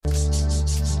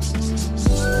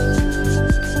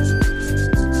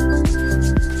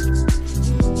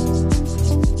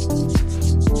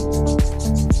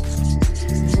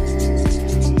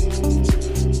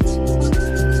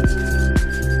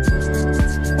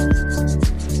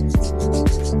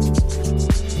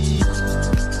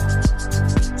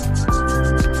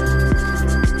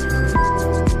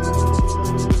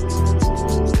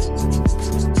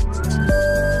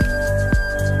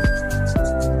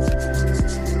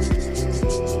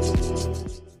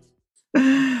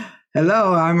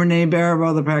Hello, I'm Renee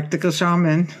Barabo, the Practical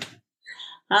Shaman.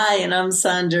 Hi, and I'm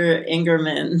Sandra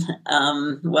Ingerman.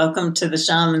 Welcome to the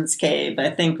Shaman's Cave. I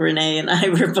think Renee and I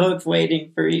were both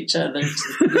waiting for each other.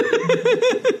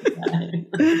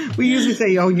 We usually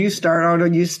say, "Oh, you start." Oh, no,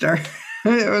 you start.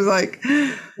 It was like,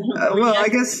 I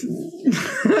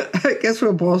guess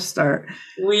we'll both start.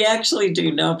 We actually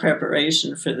do no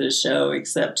preparation for this show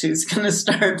except who's going to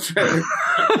start first.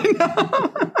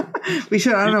 We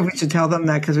should. I don't know if we should tell them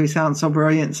that because we sound so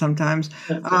brilliant sometimes.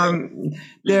 In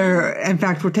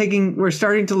fact, we're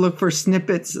starting to look for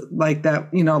snippets like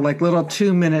that, like little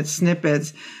 2-minute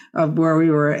snippets of where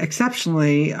we were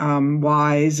exceptionally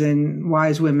wise and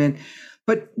wise women.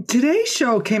 But today's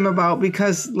show came about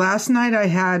because last night I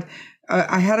had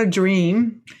a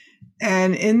dream,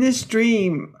 and in this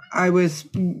dream I was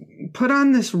put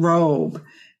on this robe,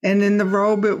 and in the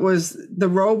robe it was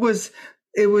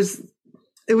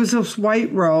this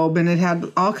white robe, and it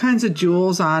had all kinds of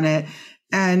jewels on it.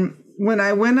 And when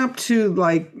I went up to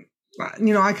I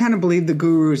kind of believe the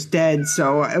guru's dead,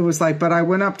 so it was like, but I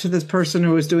went up to this person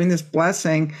who was doing this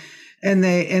blessing, and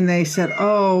they said,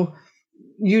 "Oh,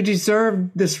 you deserve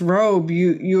this robe.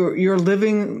 You're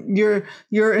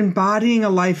embodying a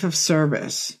life of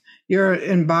service. You're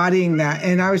embodying that."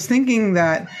 And I was thinking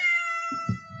that,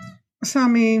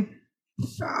 Sami,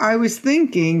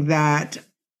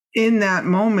 in that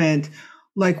moment,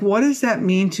 like, what does that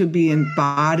mean to be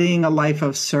embodying a life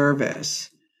of service?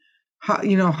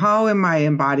 How am I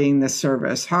embodying this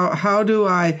service? How do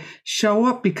I show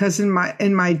up? Because in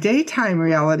my daytime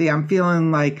reality, I'm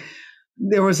feeling like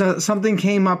there was something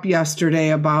came up yesterday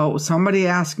about somebody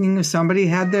asking if somebody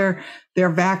had their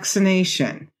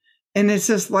vaccination. And it's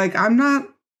just like,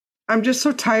 I'm just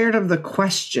so tired of the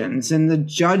questions and the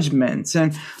judgments,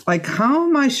 and like, how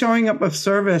am I showing up of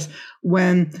service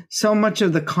when so much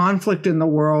of the conflict in the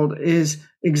world is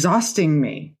exhausting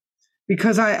me?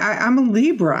 Because I'm a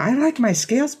Libra. I like my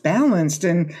scales balanced,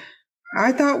 and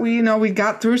I thought we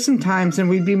got through some times and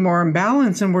we'd be more in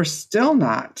balance, and we're still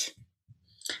not.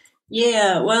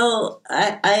 Yeah, well,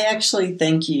 I actually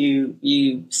think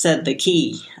you said the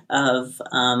key of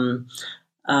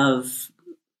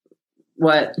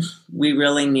what we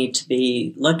really need to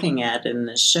be looking at in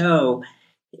this show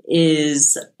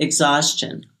is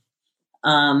exhaustion.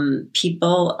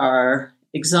 People are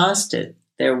exhausted;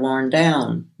 they're worn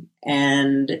down,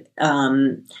 and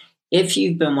if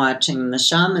you've been watching the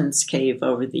Shaman's Cave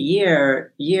over the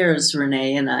years,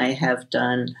 Renee and I have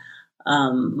done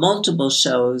multiple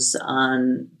shows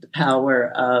on the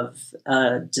power of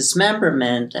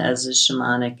dismemberment as a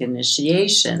shamanic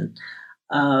initiation,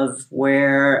 of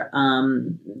where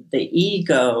the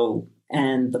ego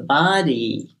and the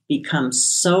body become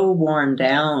so worn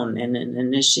down in an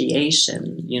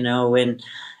initiation,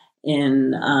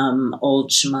 in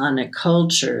old shamanic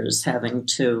cultures, having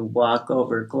to walk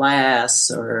over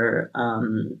glass, or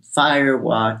fire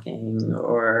walking,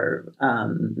 or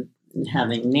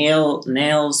having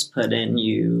nails put in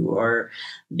you, or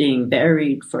being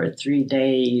buried for 3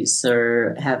 days,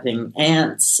 or having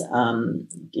ants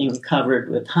being covered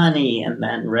with honey, and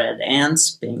then red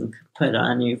ants being put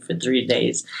on you for 3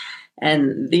 days.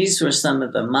 And these were some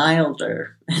of the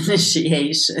milder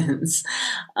initiations.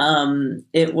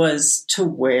 It was to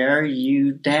wear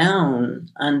you down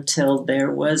until there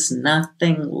was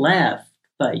nothing left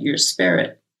but your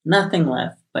spirit. Nothing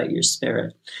left but your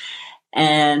spirit.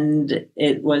 And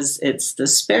it's the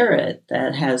spirit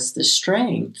that has the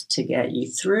strength to get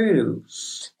you through.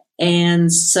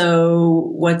 And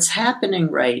so what's happening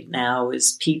right now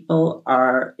is people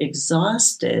are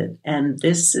exhausted, and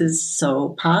this is so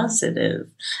positive.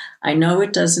 I know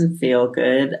it doesn't feel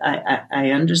good.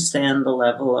 I understand the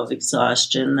level of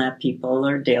exhaustion that people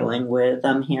are dealing with.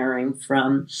 I'm hearing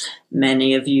from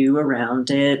many of you around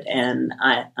it, and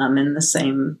I'm in the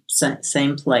same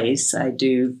place. I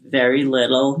do very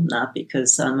little, not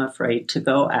because I'm afraid to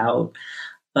go out,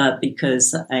 but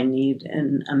because I need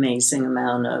an amazing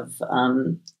amount of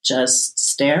just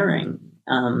staring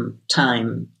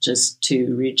time just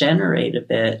to regenerate a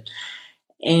bit.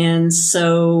 And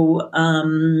so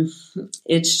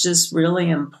it's just really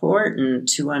important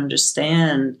to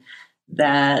understand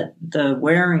that the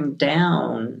wearing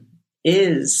down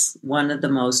is one of the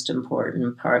most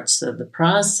important parts of the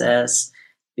process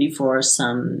before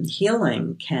some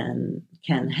healing can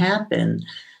happen.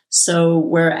 So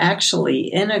we're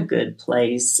actually in a good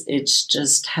place. It's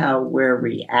just how we're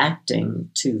reacting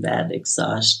to that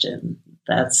exhaustion.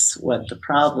 That's what the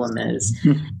problem is.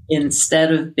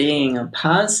 Instead of being a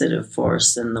positive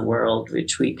force in the world,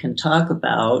 which we can talk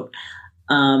about,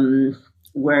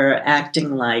 we're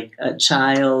acting like a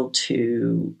child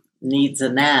who needs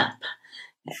a nap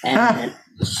and,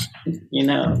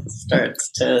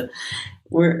 starts to,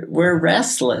 we're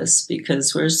restless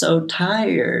because we're so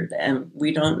tired and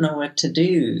we don't know what to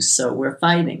do. So we're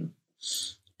fighting.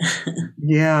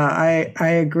 Yeah, I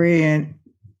agree.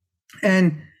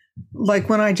 And like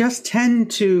when I just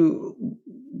tend to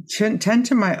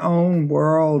my own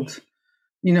world,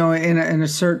 in a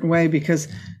certain way, because,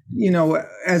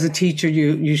 as a teacher,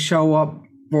 you show up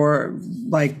for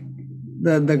like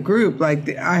the group,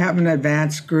 like I have an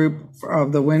advanced group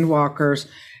of the Windwalkers.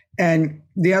 And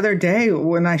the other day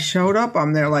when I showed up,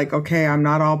 I'm there like, okay, I'm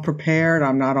not all prepared.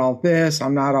 I'm not all this.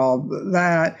 I'm not all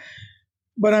that,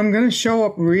 but I'm going to show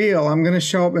up real. I'm going to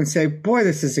show up and say, boy,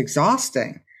 this is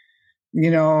exhausting.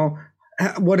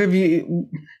 What have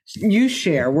you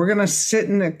share? We're going to sit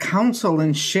in a council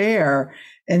and share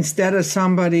instead of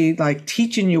somebody like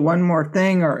teaching you one more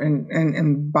thing or and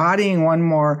embodying one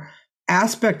more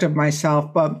aspect of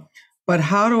myself. But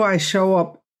how do I show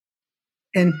up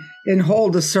and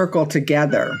hold a circle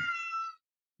together?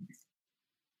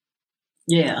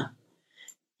 Yeah.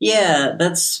 Yeah,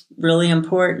 that's really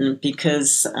important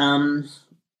because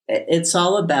it's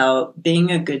all about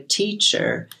being a good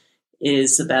teacher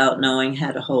is about knowing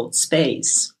how to hold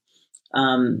space.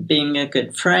 Being a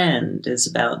good friend is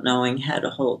about knowing how to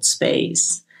hold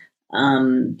space.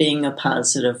 Being a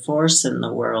positive force in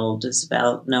the world is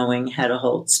about knowing how to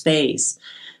hold space.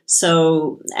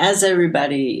 So as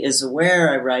everybody is aware,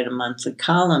 I write a monthly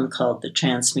column called The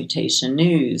Transmutation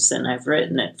News, and I've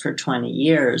written it for 20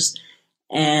 years.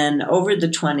 And over the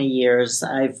 20 years,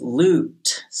 I've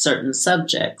looped certain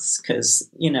subjects because,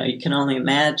 you can only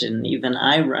imagine, even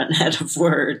I run out of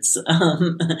words.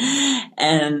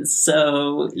 And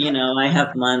so, I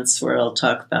have months where I'll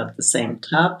talk about the same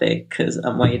topic because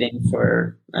I'm waiting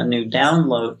for a new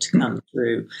download to come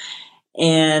through.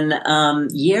 And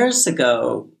years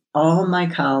ago, all my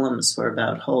columns were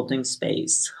about holding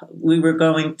space.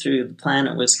 The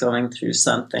planet was going through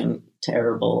something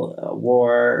terrible,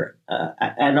 war.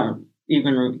 I don't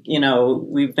even,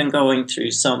 we've been going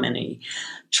through so many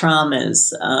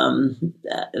traumas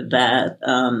that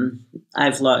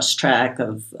I've lost track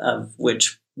of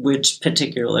which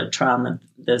particular trauma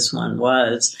this one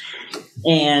was.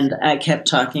 And I kept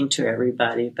talking to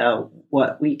everybody about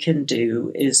what we can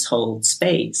do is hold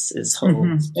space,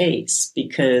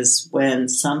 because when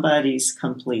somebody's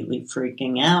completely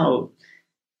freaking out,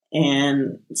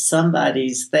 and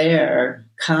somebody's there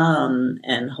calm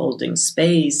and holding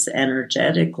space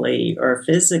energetically or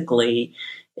physically,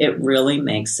 it really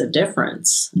makes a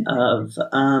difference of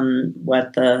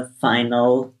what the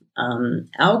final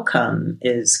outcome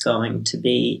is going to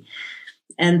be.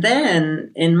 And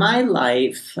then in my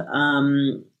life,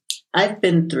 I've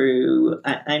been through,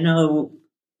 I know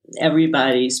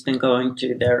everybody's been going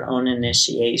through their own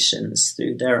initiations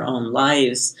through their own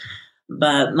lives.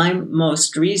 But my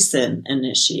most recent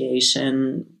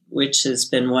initiation, which has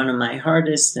been one of my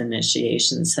hardest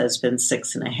initiations, has been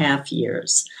 6.5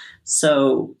 years.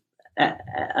 So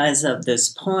as of this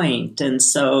point, and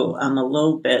so I'm a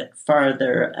little bit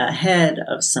farther ahead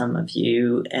of some of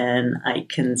you, and I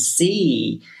can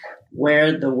see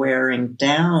where the wearing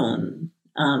down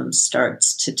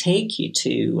starts to take you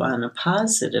to on a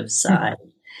positive side.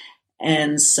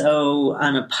 And so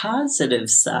on a positive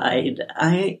side,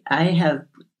 I've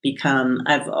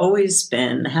always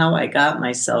been, how I got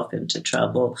myself into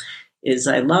trouble is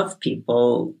I love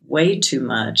people way too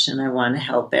much and I want to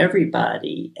help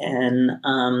everybody. And,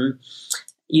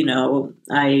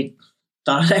 I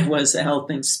thought I was a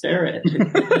helping spirit.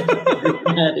 And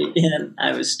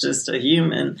I was just a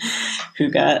human who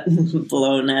got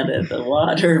blown out of the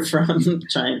water from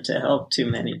trying to help too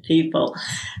many people.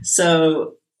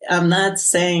 So I'm not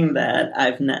saying that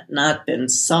I've not been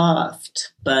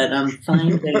soft, but I'm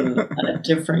finding a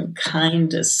different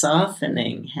kind of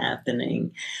softening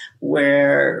happening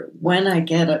where when I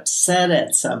get upset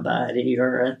at somebody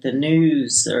or at the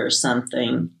news or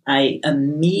something, I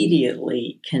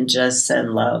immediately can just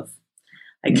send love.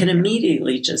 I can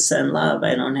immediately just send love.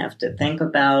 I don't have to think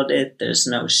about it. There's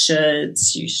no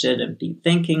shoulds. You shouldn't be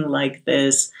thinking like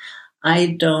this.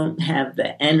 I don't have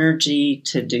the energy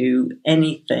to do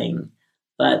anything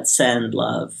but send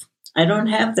love. I don't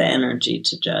have the energy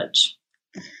to judge.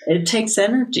 It takes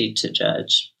energy to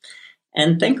judge.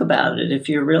 And think about it. If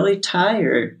you're really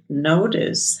tired,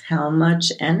 notice how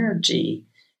much energy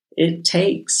it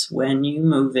takes when you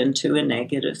move into a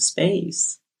negative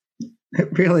space.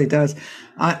 It really does.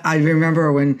 I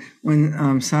remember when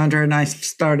Sandra and I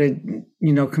started,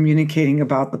 communicating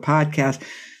about the podcast,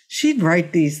 she'd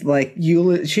write these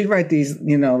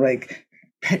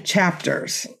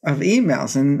chapters of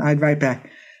emails, and I'd write back,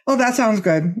 Oh, that sounds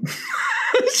good.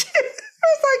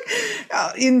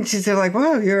 And she said, like,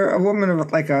 wow, you're a woman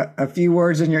with like a few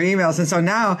words in your emails. And so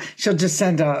now she'll just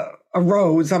send a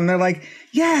rose. And they're like,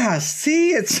 yeah,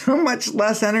 see, it's so much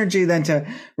less energy than to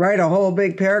write a whole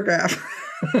big paragraph.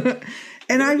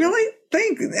 And I really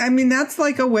think, I mean, that's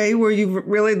like a way where you've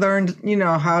really learned,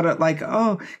 how to like,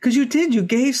 because you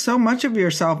gave so much of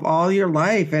yourself all your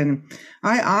life. And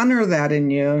I honor that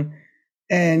in you.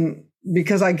 And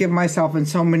because I give myself in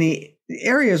so many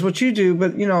areas, what you do,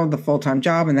 but the full-time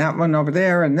job and that one over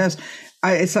there and this,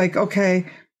 it's like, okay,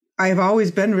 I've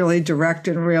always been really direct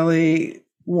and really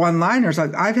one-liners.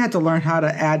 Like I've had to learn how to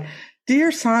add,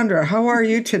 "Dear Sandra, how are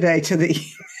you today?" to the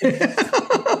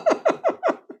email.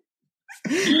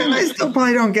 And I still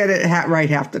probably don't get it right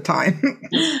half the time.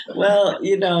 Well,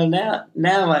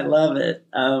 now I love it.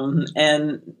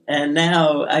 And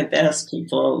now I've asked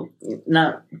people,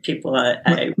 not people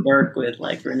I work with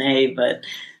like Renee, but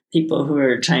people who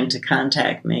are trying to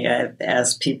contact me. I've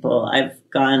asked people, I've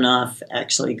gone off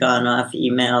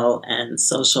email and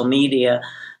social media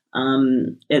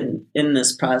in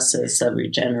this process of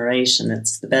regeneration.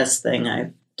 It's the best thing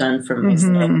I've done for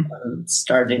myself. Mm-hmm. I'm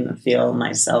starting to feel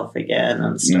myself again.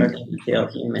 I'm starting to feel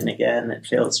human again. It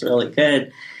feels really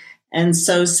good. And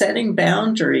so setting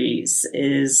boundaries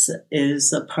is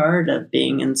a part of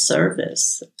being in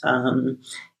service.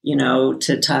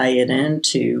 To tie it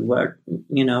into what,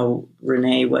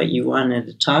 Renee, what you wanted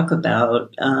to talk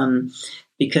about.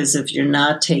 Because if you're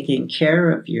not taking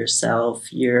care of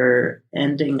yourself, you're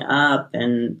ending up,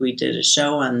 and we did a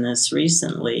show on this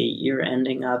recently, you're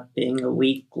ending up being a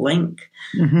weak link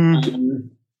in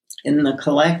the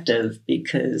collective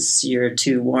because you're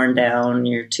too worn down,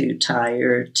 you're too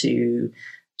tired to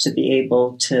be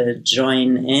able to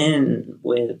join in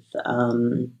with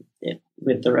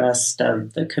the rest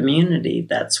of the community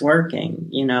that's working.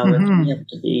 If you have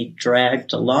to be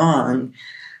dragged along,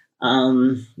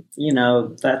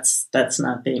 that's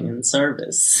not being in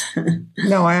service.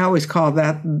 No, I always call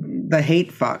that the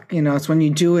hate fuck. It's when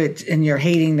you do it and you're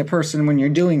hating the person when you're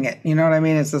doing it. You know what I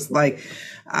mean? It's just like,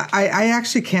 I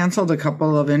actually canceled a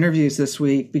couple of interviews this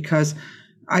week because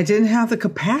I didn't have the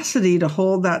capacity to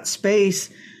hold that space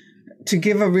to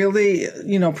give a really,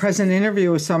 present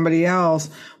interview with somebody else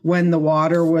when the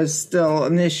water was still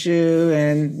an issue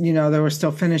and, there were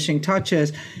still finishing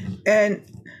touches. And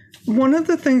one of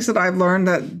the things that I've learned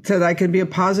that I can be a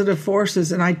positive force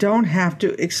is, and I don't have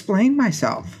to explain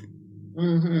myself.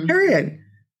 Mm-hmm. Period.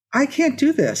 I can't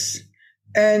do this.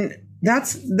 And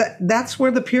that's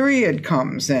where the period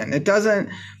comes in. It doesn't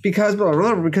because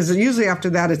usually after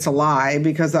that it's a lie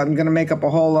because I'm going to make up a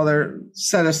whole other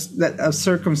set of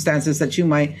circumstances that you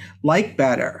might like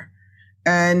better.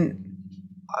 And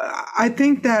I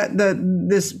think that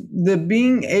the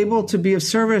being able to be of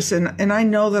service, and I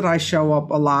know that I show up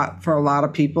a lot for a lot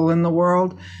of people in the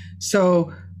world.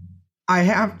 So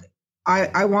I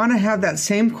want to have that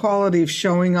same quality of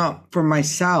showing up for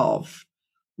myself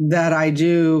that I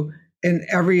do in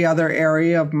every other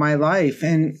area of my life.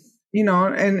 And,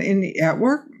 and at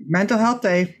work, mental health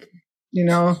day,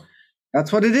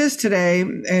 that's what it is today.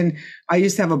 And I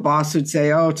used to have a boss who'd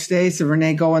say, "Oh, today's the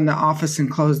Renee go in the office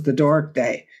and close the door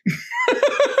day."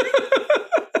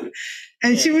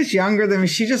 And she was younger than me.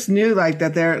 She just knew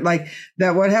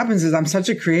that what happens is I'm such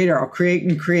a creator. I'll create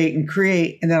and create and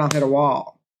create, and then I'll hit a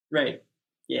wall. Right.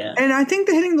 Yeah. And I think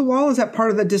the hitting the wall is that part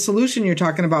of the dissolution you're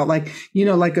talking about, like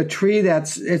a tree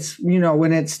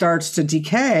when it starts to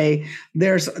decay,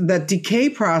 there's that decay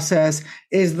process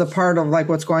is the part of like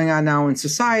what's going on now in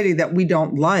society that we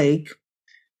don't like.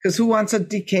 Because who wants a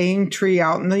decaying tree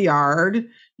out in the yard?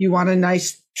 You want a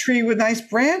nice tree with nice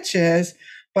branches,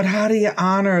 but how do you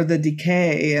honor the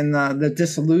decay and the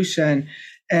dissolution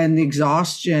and the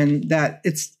exhaustion that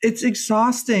it's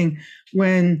exhausting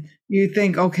when you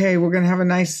think, okay, we're going to have a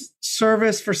nice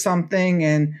service for something.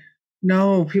 And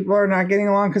no, people are not getting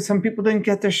along because some people didn't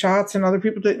get their shots and other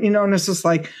people didn't, and it's just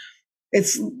like,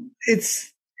 it's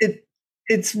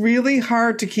really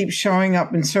hard to keep showing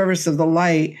up in service of the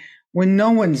light when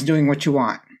no one's doing what you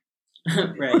want.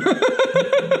 Right.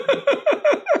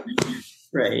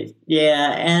 Right.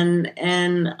 Yeah. And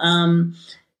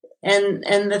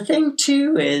the thing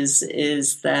too is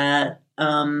that,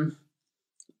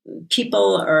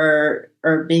 people are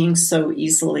being so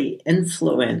easily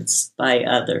influenced by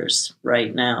others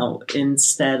right now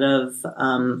instead of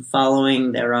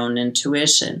following their own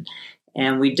intuition.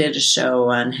 And we did a show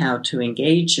on how to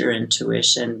engage your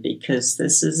intuition because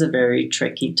this is a very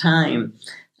tricky time.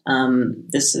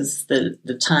 This is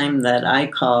the time that I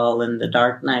call in the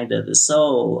dark night of the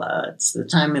soul. It's the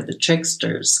time of the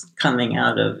tricksters coming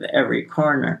out of every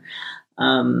corner.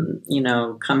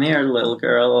 come here, little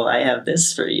girl, I have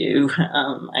this for you.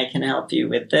 I can help you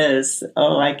with this.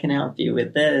 Oh, I can help you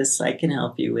with this. I can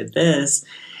help you with this.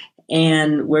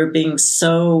 And we're being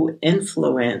so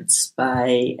influenced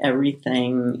by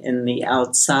everything in the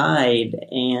outside,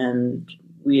 and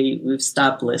we've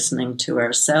stopped listening to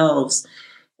ourselves.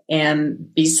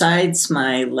 And besides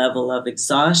my level of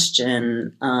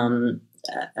exhaustion,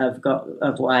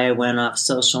 of why I went off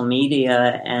social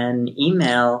media and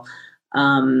email,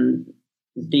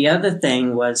 the other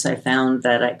thing was I found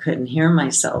that I couldn't hear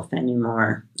myself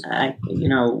anymore.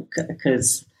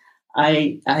 Because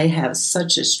I have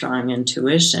such a strong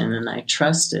intuition and I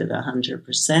trusted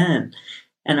 100%.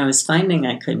 And I was finding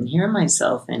I couldn't hear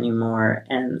myself anymore.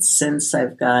 And since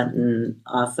I've gotten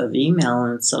off of email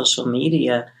and social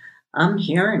media, I'm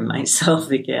hearing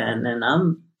myself again, and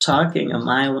I'm talking a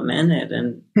mile a minute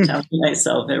and telling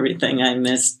myself everything I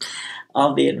missed,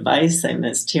 all the advice I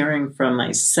missed hearing from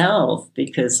myself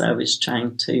because I was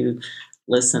trying to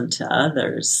listen to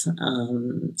others.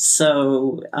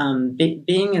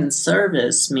 Being in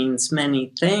service means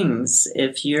many things.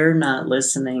 If you're not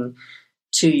listening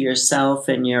to yourself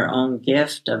and your own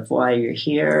gift of why you're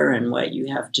here and what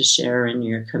you have to share in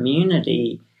your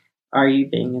community, are you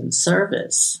being in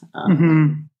service?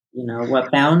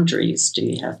 What boundaries do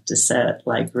you have to set?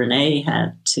 Like Renee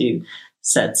had to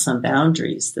set some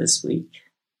boundaries this week.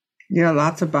 Yeah,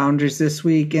 lots of boundaries this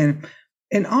week. And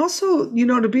also,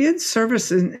 to be in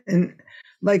service and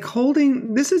like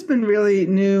holding, this has been really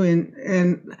new.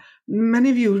 And many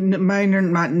of you might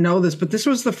not know this, but this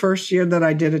was the first year that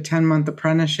I did a 10-month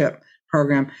apprenticeship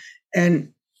program.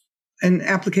 And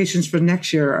applications for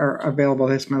next year are available.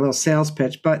 That's my little sales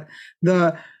pitch. But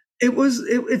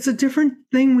it's a different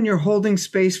thing when you're holding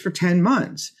space for 10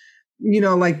 months,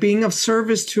 like being of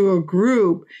service to a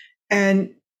group.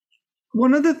 And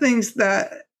one of the things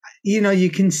that, you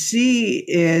can see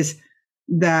is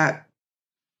that,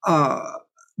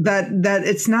 that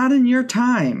it's not in your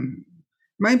time.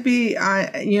 Might be,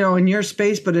 in your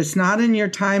space, but it's not in your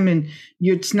time, and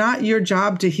it's not your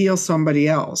job to heal somebody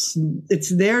else. It's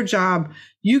their job.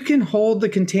 You can hold the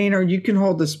container, you can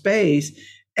hold the space,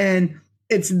 and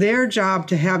it's their job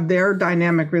to have their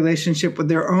dynamic relationship with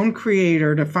their own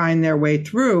creator to find their way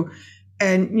through.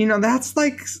 And, that's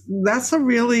a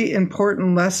really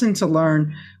important lesson to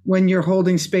learn when you're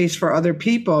holding space for other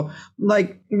people.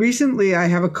 Like recently, I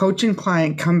have a coaching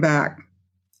client come back.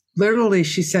 Literally,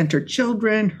 she sent her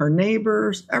children, her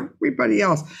neighbors, everybody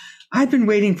else. I've been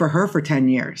waiting for her for 10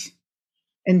 years.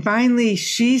 And finally,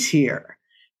 she's here.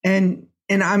 And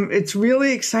it's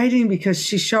really exciting because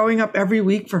she's showing up every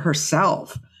week for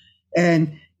herself.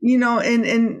 And,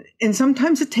 and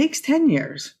sometimes it takes 10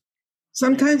 years.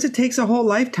 Sometimes it takes a whole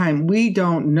lifetime. We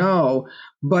don't know.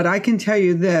 But I can tell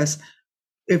you this,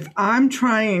 if I'm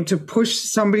trying to push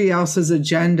somebody else's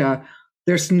agenda,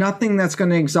 there's nothing that's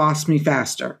going to exhaust me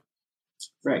faster.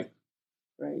 Right.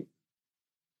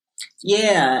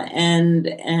 Yeah. And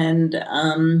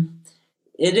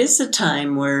it is a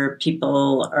time where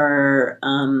people are,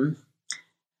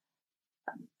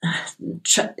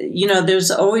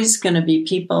 there's always going to be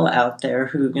people out there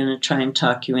who are going to try and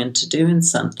talk you into doing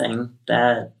something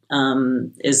that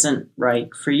isn't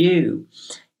right for you.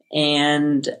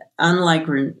 And unlike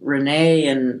Renee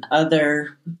and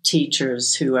other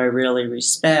teachers who I really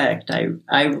respect,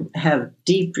 I have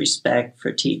deep respect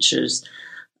for teachers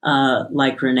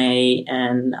like Renee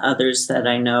and others that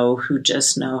I know who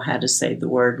just know how to say the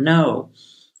word no.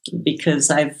 Because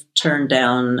I've turned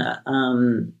down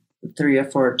 3 or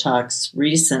 4 talks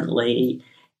recently,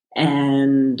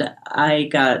 and I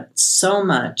got so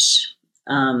much.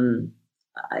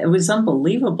 It was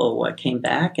unbelievable what came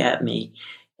back at me.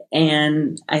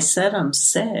 And I said, I'm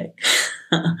sick,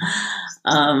 and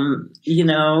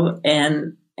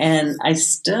I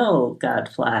still got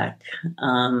flack.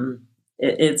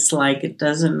 It's like, it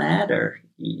doesn't matter.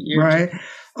 Right.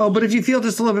 But if you feel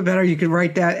just a little bit better, you could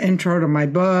write that intro to my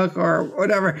book or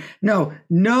whatever.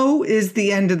 No is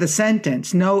the end of the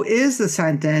sentence. No is the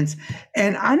sentence.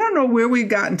 And I don't know where we've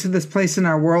gotten to this place in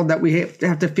our world that we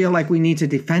have to feel like we need to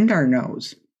defend our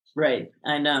no's. Right.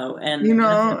 I know. And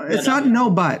it's not no,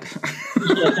 but.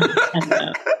 Yeah, I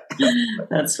know.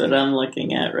 That's what I'm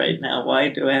looking at right now. Why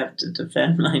do I have to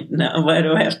defend my no? Why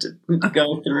do I have to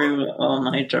go through all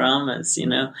my dramas,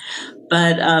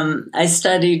 But I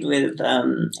studied with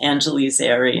Angelise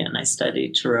Arian. I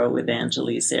studied Tarot with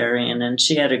Angelise Arian, and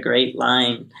she had a great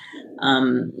line.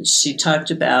 She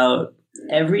talked about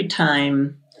every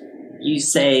time you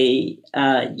say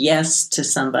yes to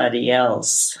somebody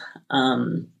else,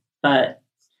 but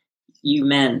you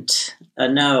meant a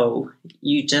no.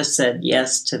 You just said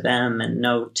yes to them and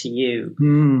no to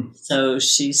you. So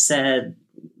she said,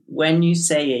 when you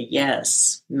say a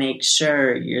yes, make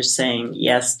sure you're saying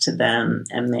yes to them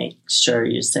and make sure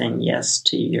you're saying yes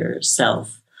to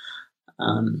yourself.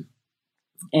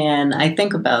 And I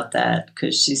think about that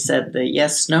because she said the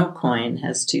yes-no coin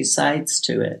has two sides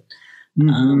to it.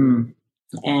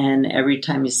 And every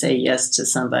time you say yes to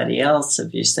somebody else,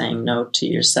 if you're saying no to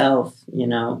yourself,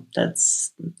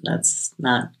 that's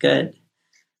not good.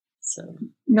 So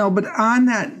no, but on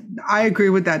that, I agree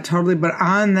with that totally. But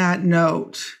on that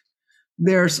note,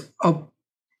 there's a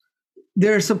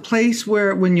place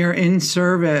where when you're in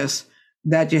service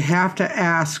that you have to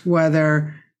ask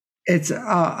whether it's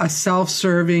a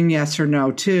self-serving yes or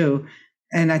no too.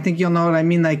 And I think you'll know what I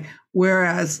mean. Like,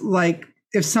 whereas like,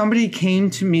 if somebody came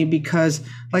to me because,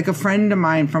 like a friend of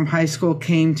mine from high school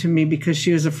came to me because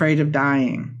she was afraid of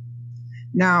dying.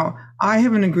 Now, I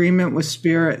have an agreement with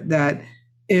Spirit that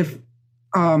if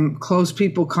close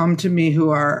people come to me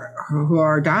who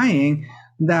are dying,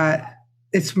 that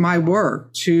it's my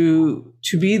work to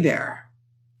be there.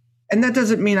 And that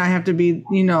doesn't mean I have to be,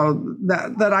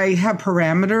 that I have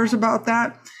parameters about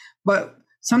that. But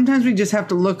sometimes we just have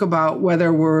to look about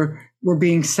whether we're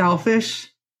being selfish,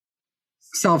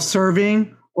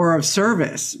 self-serving, or of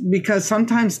service, because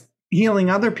sometimes healing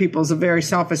other people is a very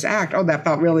selfish act. Oh, that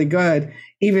felt really good,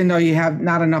 even though you have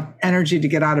not enough energy to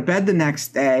get out of bed the next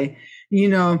day,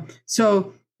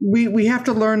 So we have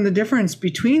to learn the difference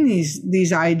between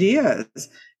these ideas.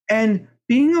 And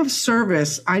being of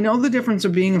service, I know the difference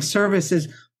of being of service is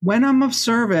when I'm of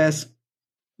service,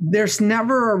 there's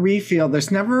never a refill.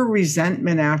 There's never a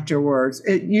resentment afterwards.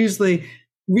 It usually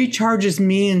recharges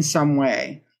me in some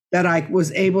way, that I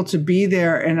was able to be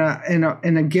there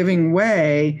in a giving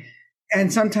way.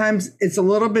 And sometimes it's a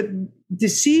little bit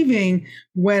deceiving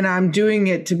when I'm doing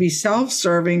it to be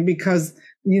self-serving because,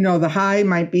 the high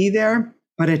might be there,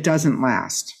 but it doesn't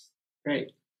last.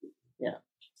 Right. Yeah.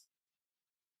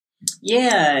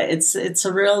 Yeah. It's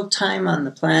a real time on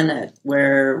the planet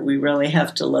where we really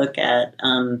have to look at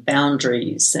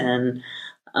boundaries. And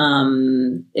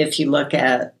if you look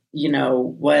at,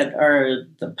 what are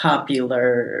the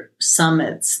popular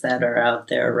summits that are out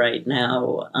there right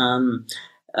now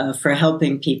for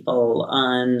helping people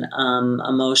on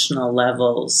emotional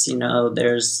levels?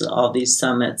 There's all these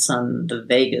summits on the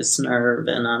vagus nerve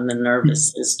and on the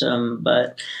nervous system,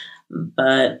 but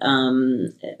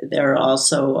there are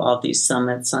also all these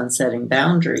summits on setting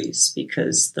boundaries,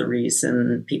 because the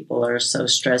reason people are so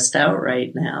stressed out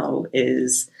right now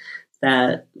is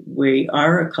that we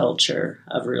are a culture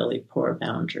of really poor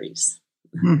boundaries.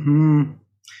 Mm-hmm.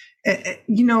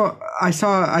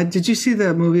 Did you see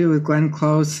the movie with Glenn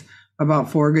Close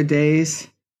about 4 Good Days?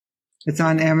 It's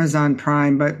on Amazon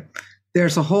Prime, but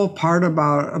there's a whole part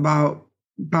about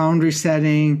boundary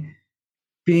setting,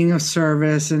 being of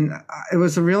service. And it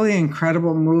was a really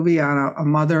incredible movie on a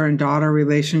mother and daughter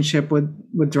relationship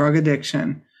with drug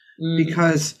addiction,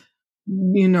 because,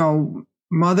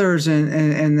 mothers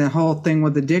and the whole thing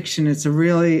with addiction,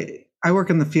 I work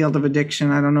in the field of addiction.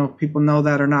 I don't know if people know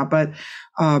that or not, but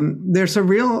there's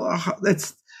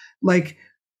it's like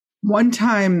one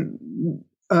time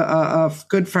a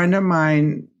good friend of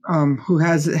mine who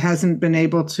hasn't been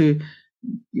able to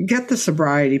get the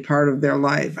sobriety part of their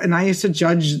life. And I used to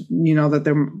judge,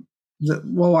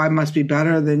 I must be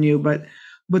better than you. But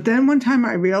then one time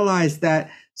I realized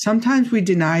that sometimes we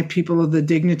deny people of the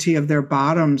dignity of their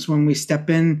bottoms when we step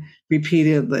in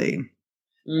repeatedly,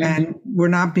 and we're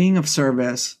not being of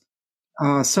service.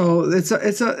 So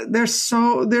there's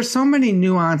so many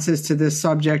nuances to this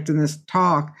subject and this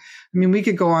talk. I mean, we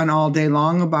could go on all day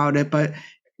long about it, but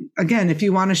again, if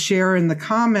you want to share in the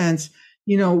comments,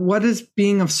 what does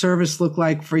being of service look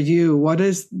like for you? What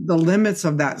is the limits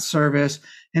of that service?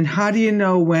 And how do you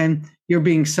know when you're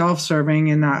being self-serving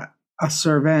and not a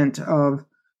servant of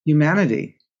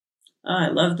humanity? Oh, I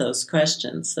love those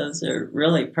questions. Those are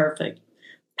really perfect,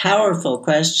 powerful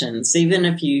questions. Even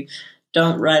if you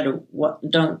don't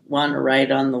want to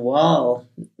write on the wall,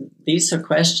 these are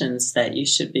questions that you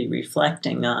should be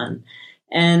reflecting on,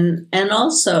 and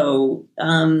also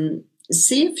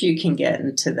see if you can get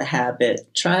into the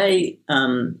habit. Try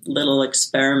little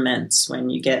experiments when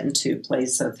you get into a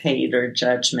place of hate or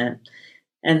judgment,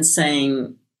 and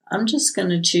saying, "I'm just going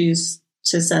to choose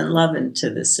to send love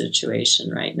into this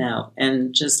situation right now,"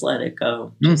 and just let it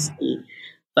go. Just be.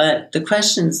 But the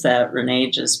questions that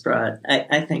Renee just brought,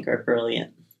 I think are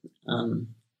brilliant.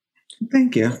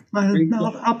 Thank you.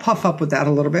 I'll puff up with that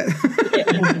a little bit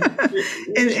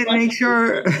and make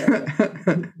sure.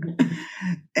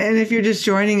 And if you're just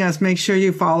joining us, make sure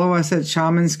you follow us at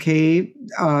Shamans Cave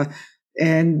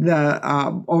and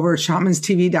over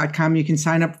shamanstv.com. You can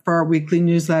sign up for our weekly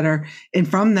newsletter. And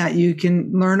from that, you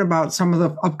can learn about some of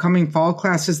the upcoming fall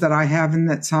classes that I have and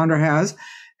that Sandra has.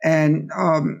 And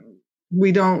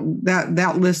we don't,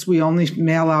 that list we only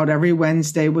mail out every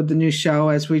Wednesday with the new show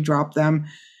as we drop them.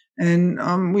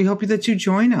 And we hope that you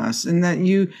join us and that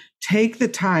you take the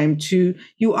time to,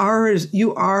 you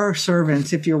are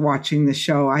servants if you're watching the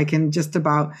show. I can just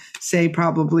about say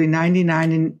probably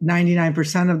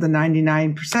 99% of the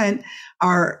 99%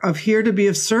 are here to be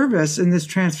of service in this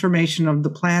transformation of the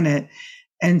planet.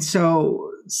 And so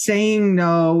saying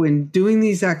no and doing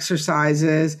these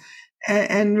exercises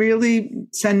and really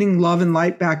sending love and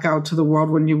light back out to the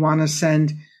world when you want to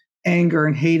send anger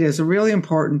and hate is a really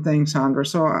important thing, Sandra.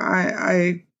 So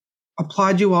I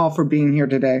applaud you all for being here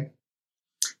today.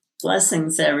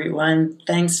 Blessings, everyone.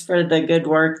 Thanks for the good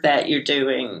work that you're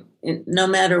doing. No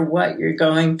matter what you're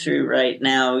going through right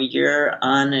now, you're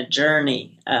on a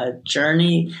journey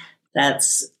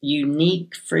that's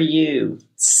unique for you.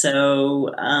 So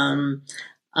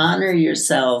honor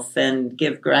yourself and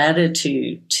give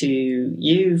gratitude to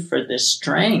you for the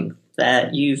strength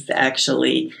that you've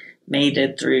actually made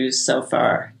it through so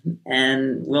far.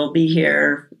 And we'll be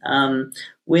here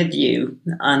with you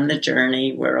on the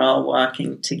journey. We're all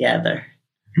walking together.